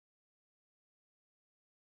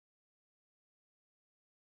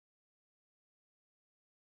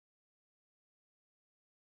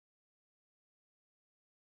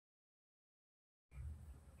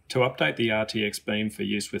To update the RTX beam for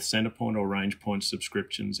use with centerpoint or range point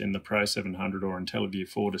subscriptions in the Pro 700 or IntelliView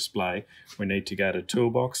 4 display, we need to go to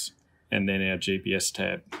Toolbox and then our GPS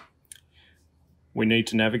tab. We need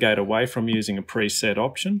to navigate away from using a preset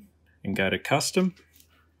option and go to Custom.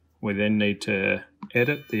 We then need to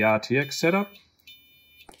edit the RTX setup,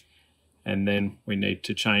 and then we need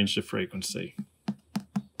to change the frequency.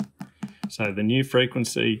 So the new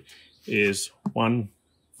frequency is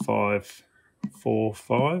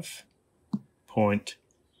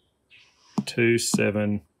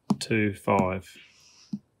 1545.2725.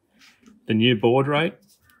 The new baud rate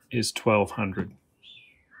is 1200.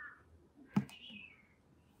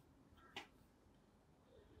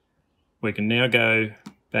 We can now go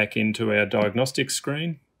back into our diagnostic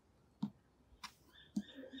screen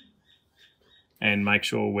and make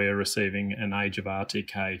sure we're receiving an age of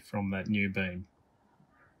RTK from that new beam.